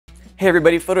Hey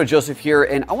everybody, PhotoJoseph here,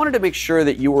 and I wanted to make sure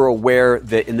that you were aware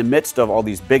that in the midst of all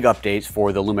these big updates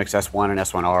for the LUMIX S1 and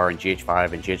S1R and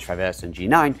GH5 and GH5S and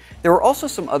G9, there were also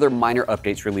some other minor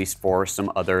updates released for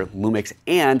some other LUMIX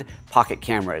and pocket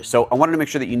cameras. So I wanted to make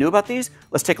sure that you knew about these.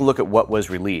 Let's take a look at what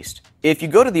was released. If you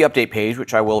go to the update page,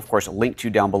 which I will of course link to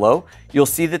down below, you'll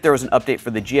see that there was an update for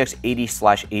the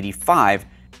GX80/85.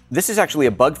 This is actually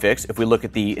a bug fix. If we look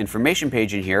at the information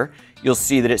page in here, you'll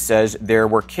see that it says there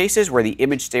were cases where the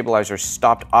image stabilizer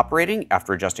stopped operating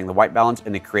after adjusting the white balance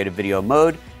in the creative video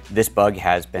mode. This bug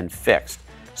has been fixed.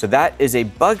 So that is a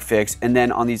bug fix. And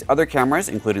then on these other cameras,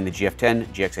 including the GF10,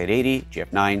 GX880,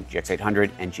 GF9,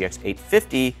 GX800, and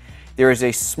GX850, there is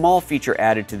a small feature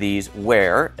added to these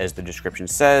where, as the description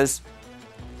says,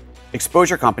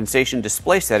 exposure compensation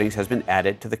display settings has been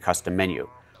added to the custom menu.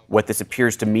 What this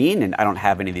appears to mean, and I don't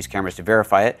have any of these cameras to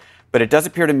verify it, but it does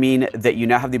appear to mean that you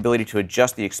now have the ability to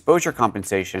adjust the exposure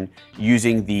compensation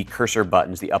using the cursor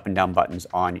buttons, the up and down buttons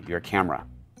on your camera.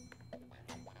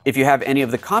 If you have any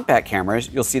of the compact cameras,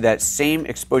 you'll see that same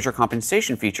exposure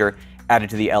compensation feature added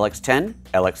to the LX10,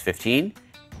 LX15,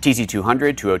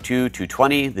 TZ200, 202,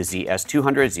 220, the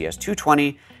ZS200,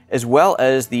 ZS220, as well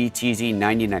as the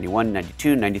TZ90, 91,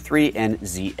 92, 93, and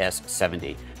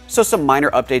ZS70. So some minor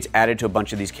updates added to a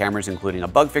bunch of these cameras, including a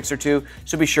bug fix or two,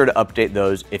 so be sure to update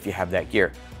those if you have that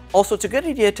gear. Also, it's a good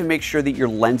idea to make sure that your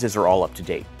lenses are all up to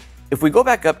date. If we go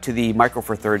back up to the Micro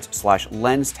Four Thirds /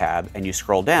 Lens tab and you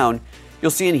scroll down,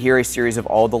 you'll see in here a series of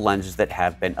all the lenses that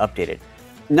have been updated.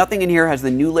 Nothing in here has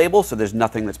the new label, so there's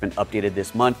nothing that's been updated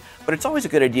this month, but it's always a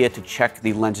good idea to check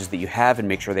the lenses that you have and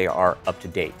make sure they are up to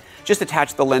date. Just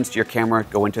attach the lens to your camera,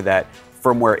 go into that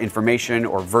firmware information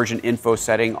or version info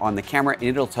setting on the camera, and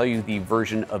it'll tell you the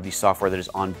version of the software that is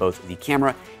on both the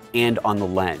camera and on the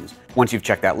lens. Once you've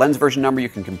checked that lens version number, you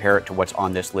can compare it to what's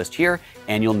on this list here,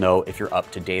 and you'll know if you're up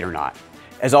to date or not.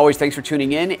 As always, thanks for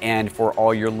tuning in, and for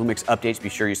all your LUMIX updates, be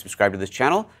sure you subscribe to this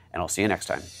channel, and I'll see you next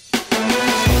time.